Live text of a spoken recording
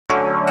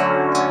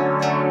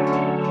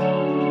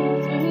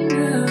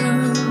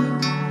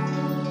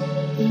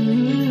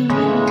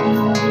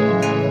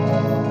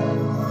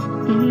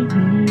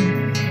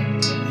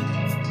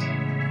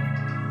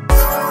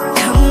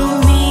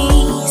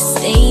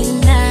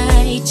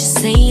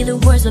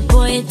words, but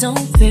boy, it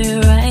don't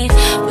feel right.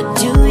 What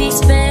do you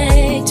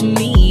expect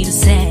me to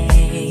say?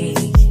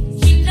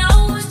 You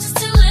know it's just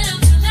too little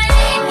too late.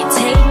 You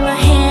take my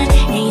hand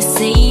and you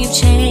say you've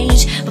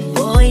changed, but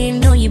boy, you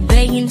know you're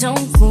begging,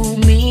 don't fool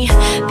me,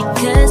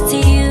 because to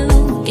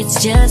you, it's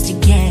just a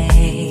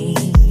game.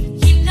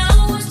 You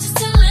know it's just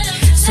too little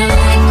too late. So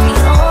let me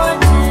on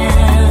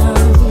down.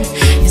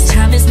 This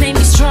time has made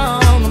me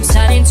strong. I'm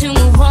starting to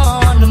move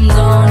on. I'm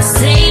gonna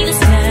say this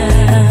now.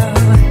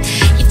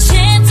 Your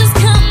chance is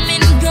come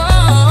and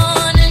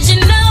gone, and you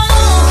know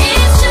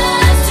it's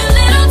just too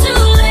little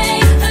too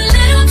late, a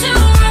little too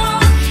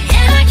wrong,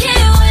 and I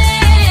can't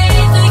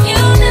wait for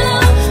you know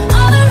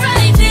all the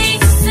right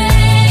things to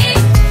say.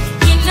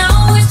 You know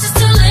it's just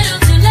too little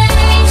too late.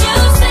 You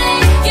say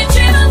you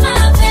dream of my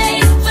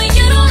face, but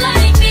you don't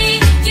like me.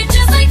 You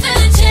just like the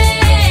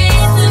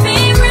chase. To be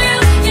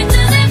real, it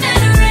doesn't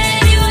matter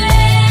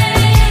anyway.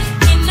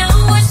 You know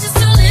it's just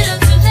too little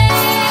too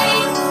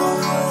late.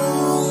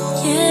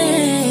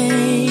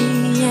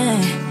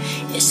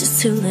 Yeah, it's just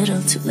too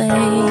little too late.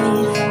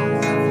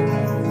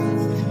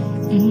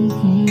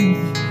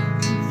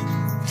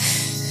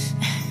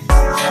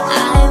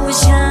 I was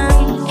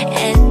young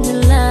and in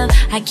love.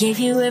 I gave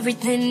you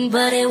everything,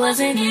 but it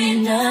wasn't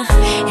enough.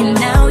 And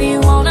now you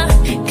wanna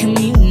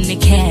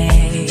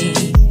communicate.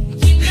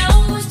 You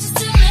know it's just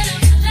too little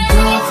too late.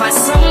 Go find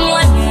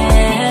someone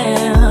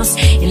else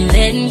and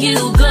letting you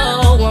go.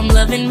 I'm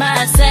loving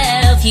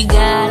myself. You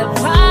got a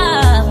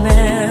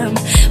problem,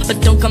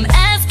 but don't come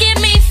asking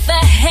me for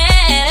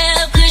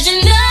help, 'cause you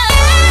know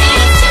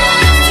it's just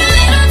too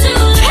little too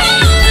late,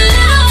 a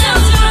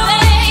little too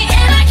late,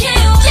 and I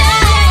can't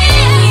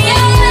wait.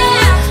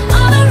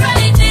 All the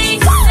right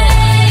things to say.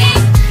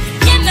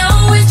 You know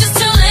it's just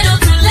too little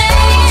too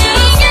late. You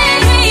say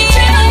you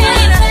dream of my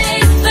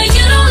face, but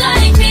you don't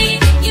like me.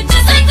 You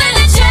just like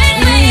the chase.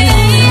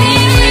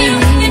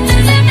 It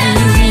doesn't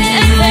matter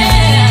anyway.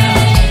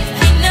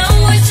 You know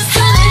it's just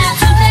too little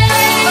too late.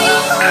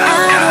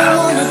 I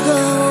don't wanna go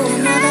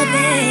another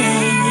day,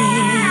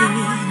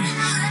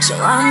 so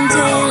I'm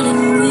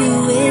telling you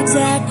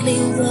exactly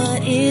what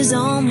is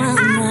on my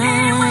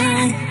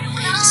mind.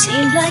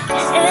 Seems like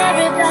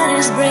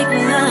everybody's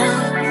breaking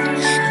up,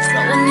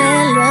 throwing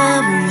their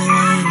love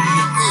away,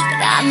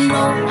 but I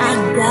know I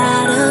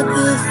got a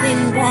good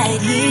thing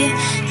right here.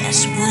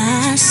 That's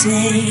why I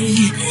say,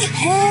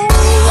 hey,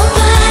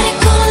 nobody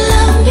gonna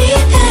love me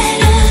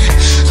better.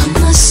 I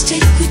must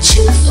stick with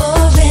you for